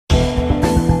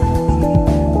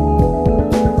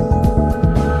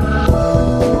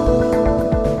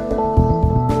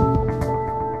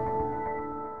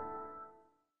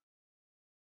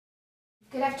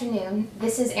afternoon.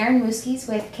 This is Erin Muskies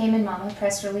with Cayman Mama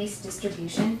Press Release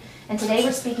Distribution, and today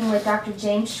we're speaking with Dr.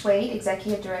 James Schwade,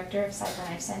 Executive Director of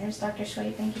CyberKnife Centers. Dr.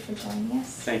 Schwade, thank you for joining us.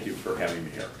 Thank you for having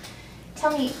me here.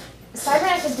 Tell me,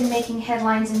 CyberKnife has been making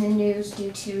headlines in the news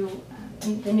due to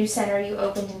the new center you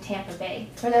opened in Tampa Bay.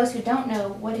 For those who don't know,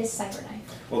 what is CyberKnife?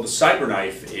 Well, the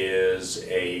CyberKnife is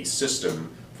a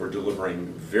system for delivering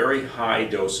very high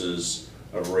doses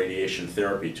of radiation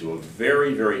therapy to a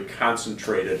very, very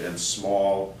concentrated and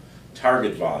small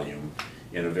target volume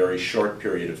in a very short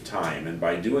period of time. And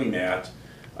by doing that,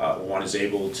 one is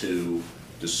able to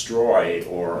destroy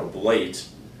or ablate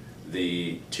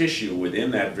the tissue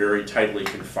within that very tightly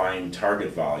confined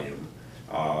target volume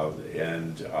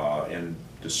and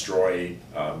destroy,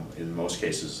 in most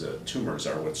cases, tumors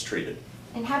are what's treated.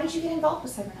 And how did you get involved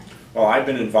with CyberKnife? Well, I've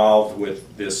been involved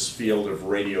with this field of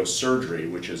radiosurgery,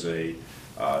 which is a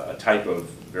type of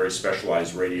very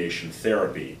specialized radiation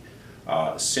therapy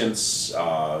since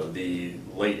the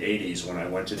late 80s, when I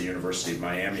went to the University of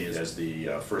Miami as the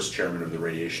first chairman of the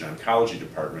radiation oncology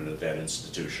department at that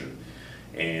institution.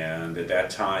 And at that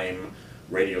time,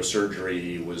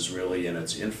 radiosurgery was really in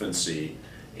its infancy,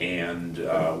 and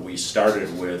we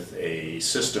started with a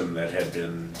system that had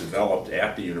been developed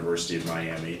at the University of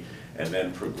Miami and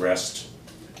then progressed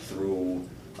through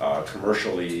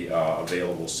commercially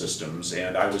available systems.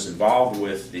 And I was involved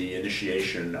with the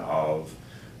initiation of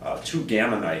two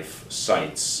Gamma Knife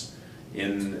sites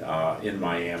in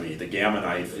Miami. The Gamma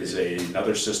Knife is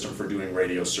another system for doing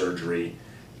radiosurgery,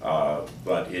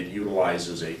 but it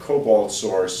utilizes a cobalt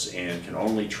source and can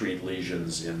only treat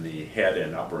lesions in the head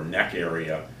and upper neck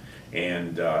area,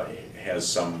 and has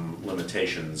some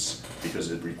limitations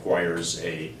because it requires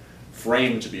a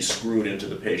frame to be screwed into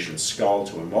the patient's skull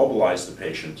to immobilize the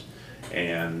patient,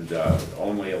 and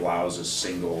only allows a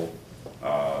single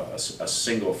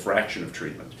fraction of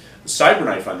treatment. The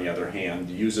CyberKnife, on the other hand,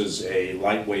 uses a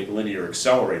lightweight linear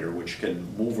accelerator which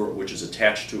is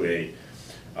attached to a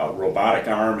robotic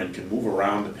arm and can move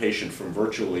around the patient from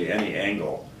virtually any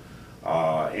angle.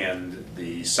 And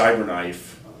the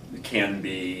CyberKnife can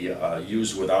be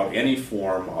used without any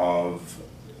form of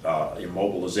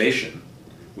immobilization,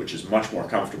 which is much more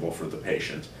comfortable for the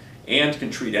patient, and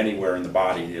can treat anywhere in the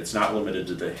body. It's not limited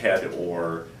to the head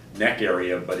or neck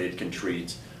area, but it can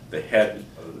treat the head,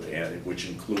 which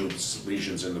includes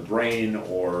lesions in the brain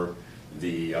or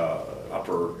the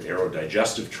upper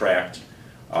aerodigestive tract.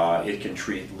 It can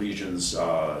treat lesions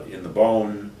in the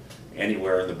bone,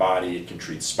 anywhere in the body. It can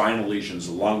treat spinal lesions,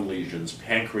 lung lesions,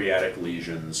 pancreatic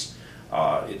lesions.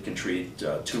 It can treat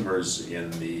tumors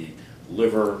in the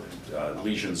liver,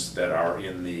 lesions that are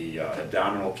in the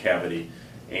abdominal cavity,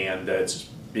 and it's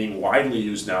being widely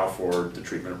used now for the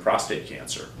treatment of prostate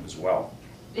cancer as well.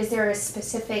 Is there a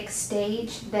specific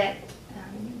stage that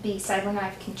the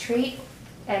CyberKnife can treat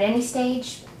at any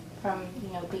stage, from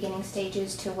beginning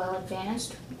stages to well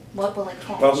advanced? What will it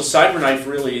catch? Well, the CyberKnife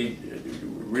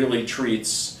really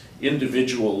treats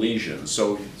individual lesions.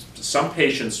 So some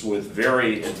patients with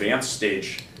very advanced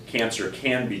stage cancer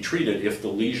can be treated if the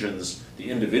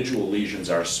individual lesions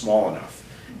are small enough.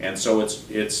 And so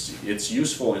it's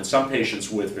useful in some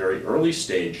patients with very early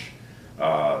stage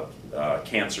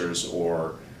cancers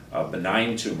or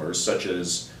benign tumors, such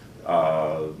as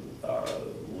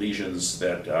lesions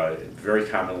that very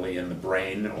commonly in the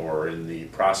brain or in the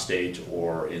prostate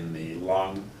or in the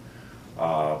lung.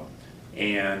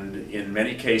 And in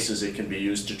many cases it can be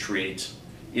used to treat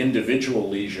individual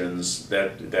lesions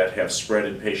that have spread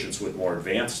in patients with more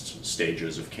advanced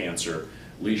stages of cancer,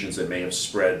 lesions that may have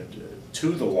spread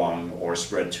to the lung or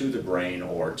spread to the brain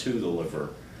or to the liver.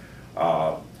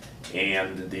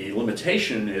 And the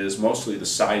limitation is mostly the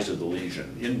size of the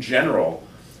lesion. In general,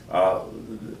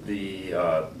 the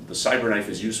CyberKnife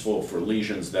is useful for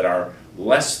lesions that are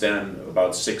less than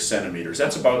about 6 centimeters.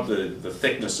 That's about the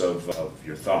thickness of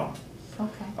your thumb.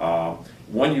 Okay.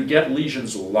 When you get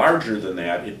lesions larger than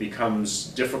that, it becomes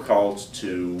difficult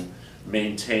to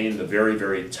maintain the very,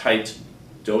 very tight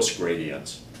dose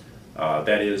gradient.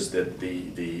 That is, that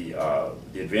the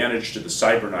advantage to the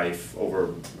CyberKnife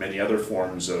over many other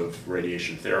forms of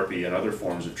radiation therapy and other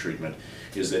forms of treatment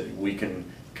is that we can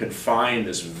confine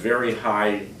this very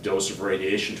high dose of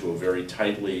radiation to a very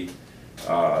tightly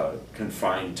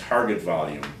confined target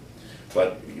volume.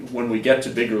 But when we get to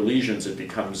bigger lesions, it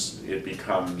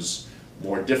becomes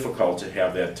more difficult to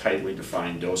have that tightly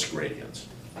defined dose gradient.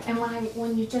 And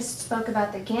when you just spoke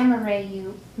about the gamma ray,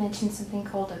 you mentioned something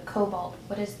called a cobalt.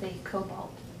 What is the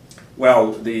cobalt?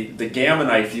 Well, the Gamma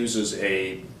Knife uses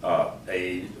a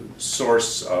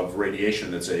source of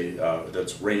radiation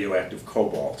that's radioactive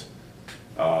cobalt,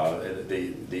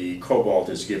 the cobalt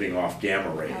is giving off gamma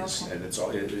rays, Okay. and it's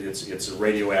a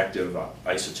radioactive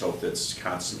isotope that's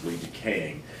constantly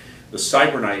decaying. The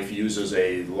CyberKnife uses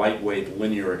a lightweight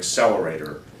linear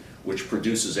accelerator which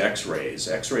produces X-rays.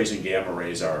 X-rays and gamma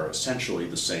rays are essentially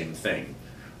the same thing,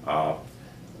 but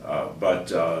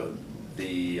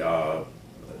the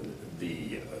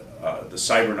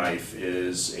CyberKnife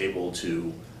is able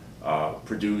to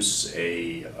produce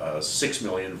a 6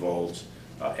 million volt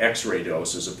X-ray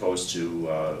dose as opposed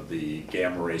to the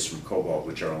gamma rays from cobalt,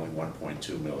 which are only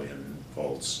 1.2 million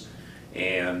volts.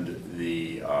 And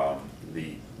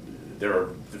there are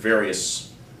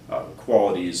various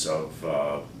qualities of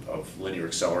linear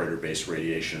accelerator-based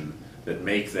radiation that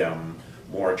make them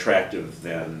more attractive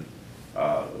than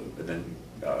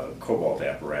cobalt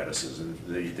apparatuses. And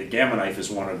the Gamma Knife is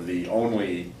one of the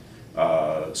only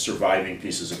surviving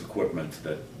pieces of equipment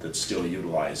that still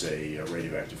utilize a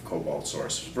radioactive cobalt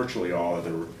source. Virtually all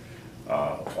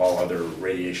other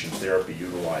radiation therapy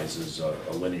utilizes a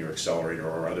linear accelerator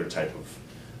or other type of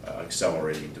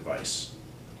accelerating device.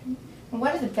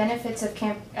 What are the benefits of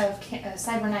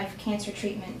CyberKnife cancer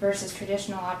treatment versus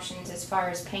traditional options as far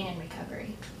as pain and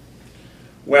recovery?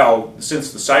 Well,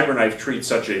 since the CyberKnife treats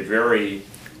such a very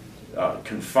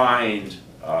confined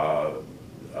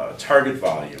target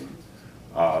volume,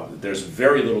 there's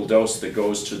very little dose that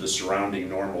goes to the surrounding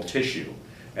normal tissue.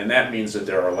 And that means that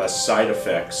there are less side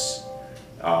effects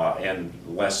and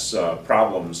less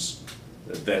problems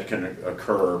that can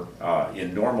occur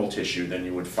in normal tissue than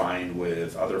you would find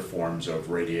with other forms of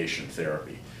radiation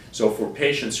therapy. So for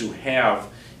patients who have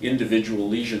individual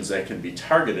lesions that can be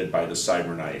targeted by the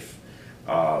CyberKnife,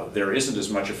 there isn't as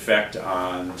much effect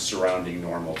on surrounding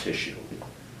normal tissue.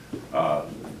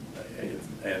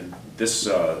 And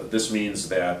this means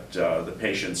that the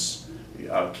patients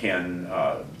can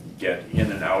get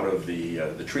in and out of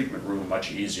the treatment room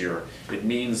much easier. It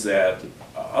means that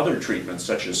other treatments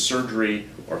such as surgery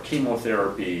or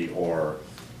chemotherapy or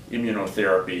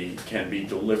immunotherapy can be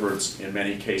delivered in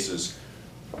many cases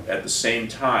at the same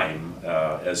time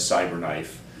as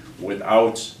CyberKnife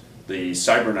without the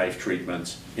CyberKnife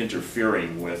treatment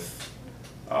interfering with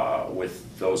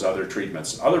those other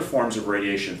treatments. Other forms of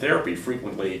radiation therapy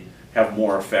frequently have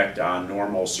more effect on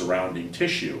normal surrounding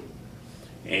tissue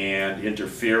and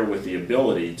interfere with the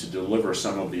ability to deliver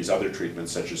some of these other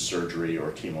treatments such as surgery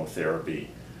or chemotherapy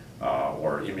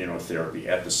or immunotherapy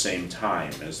at the same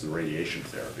time as the radiation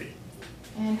therapy.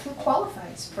 And who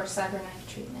qualifies for CyberKnife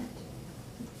treatment?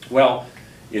 Well,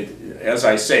 as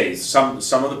I say, some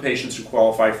of the patients who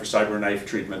qualify for CyberKnife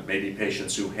treatment may be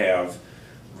patients who have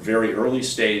very early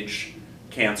stage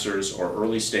cancers or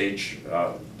early stage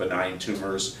benign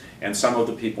tumors, and some of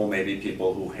the people may be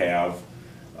people who have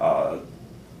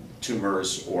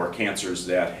tumors or cancers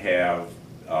that have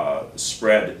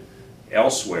spread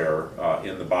elsewhere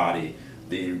in the body.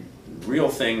 The real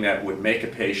thing that would make a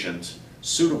patient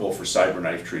suitable for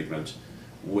CyberKnife treatment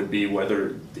would be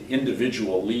whether the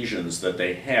individual lesions that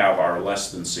they have are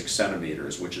less than 6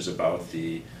 centimeters, which is about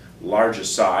the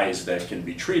largest size that can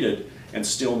be treated and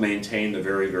still maintain the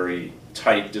very, very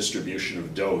tight distribution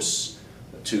of dose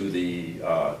to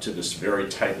this very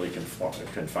tightly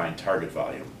confined target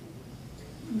volume.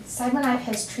 CyberKnife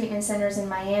has treatment centers in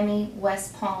Miami,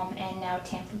 West Palm, and now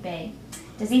Tampa Bay.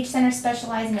 Does each center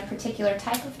specialize in a particular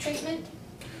type of treatment?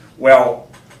 Well,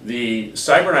 the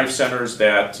CyberKnife centers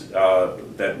that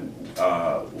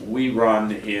we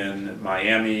run in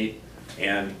Miami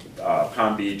and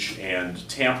Palm Beach and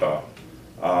Tampa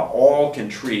all can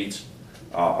treat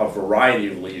a variety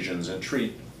of lesions and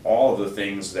treat all of the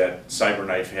things that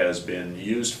CyberKnife has been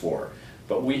used for.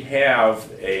 But we have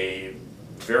a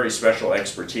very special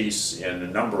expertise in a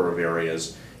number of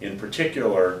areas. In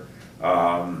particular,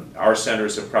 our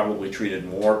centers have probably treated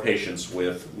more patients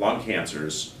with lung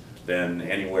cancers than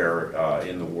anywhere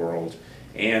in the world,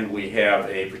 and we have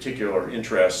a particular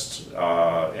interest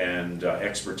and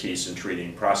expertise in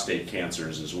treating prostate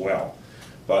cancers as well.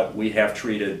 But we have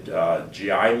treated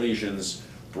GI lesions,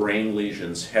 brain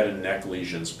lesions, head and neck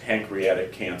lesions,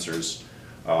 pancreatic cancers,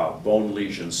 bone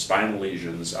lesions, spinal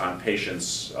lesions on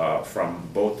patients from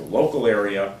both the local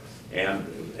area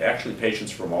and actually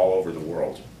patients from all over the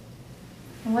world.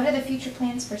 And what are the future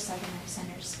plans for CyberKnife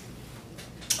centers?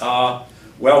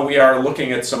 Well, we are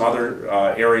looking at some other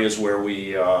areas where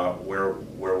we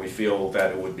feel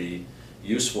that it would be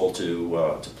useful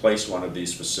to place one of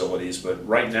these facilities. But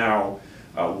right now,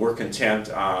 we're content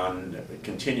on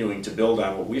continuing to build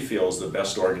on what we feel is the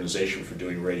best organization for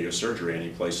doing radiosurgery any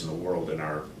place in the world in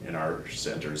our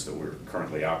centers that we're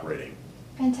currently operating.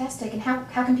 Fantastic. And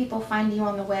how can people find you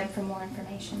on the web for more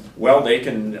information? Well, they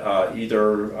can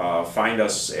either find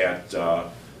us at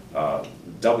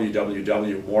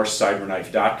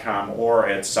www.morecyberknife.com or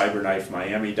at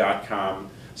cyberknifemiami.com,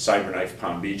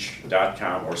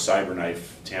 cyberknifepalmbeach.com, or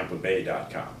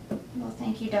cyberknifetampabay.com. Well,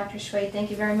 thank you, Dr. Schwade. Thank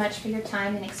you very much for your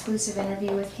time and exclusive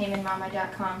interview with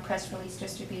CaymanMama.com press release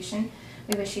distribution.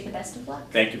 We wish you the best of luck.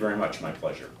 Thank you very much. My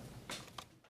pleasure.